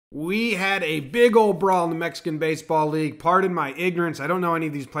We had a big old brawl in the Mexican Baseball League. Pardon my ignorance. I don't know any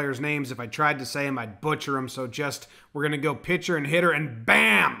of these players' names. If I tried to say them, I'd butcher them. So we're going to go pitcher and hitter, and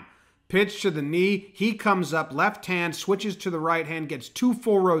bam! Pitch to the knee. He comes up, left hand, switches to the right hand, gets 2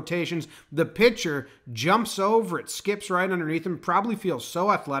 full rotations. The pitcher jumps over it, skips right underneath him, probably feels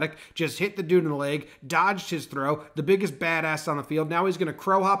so athletic, just hit the dude in the leg, dodged his throw, the biggest badass on the field. Now he's going to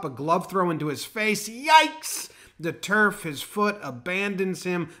crow hop a glove throw into his face. Yikes! The turf, his foot, abandons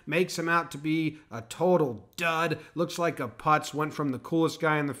him, makes him out to be a total dud. Looks like a putz, went from the coolest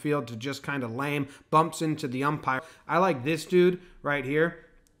guy in the field to just kind of lame, bumps into the umpire. I like this dude right here,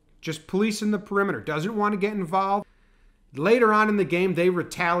 just policing the perimeter, doesn't want to get involved. Later on in the game, they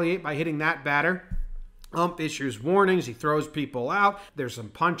retaliate by hitting that batter. Ump issues warnings. He throws people out. There's some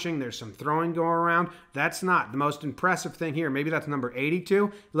punching. There's some throwing going around. That's not the most impressive thing here. Maybe that's number 82.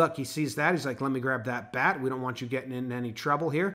 Look, he sees that. He's like, let me grab that bat. We don't want you getting in any trouble here.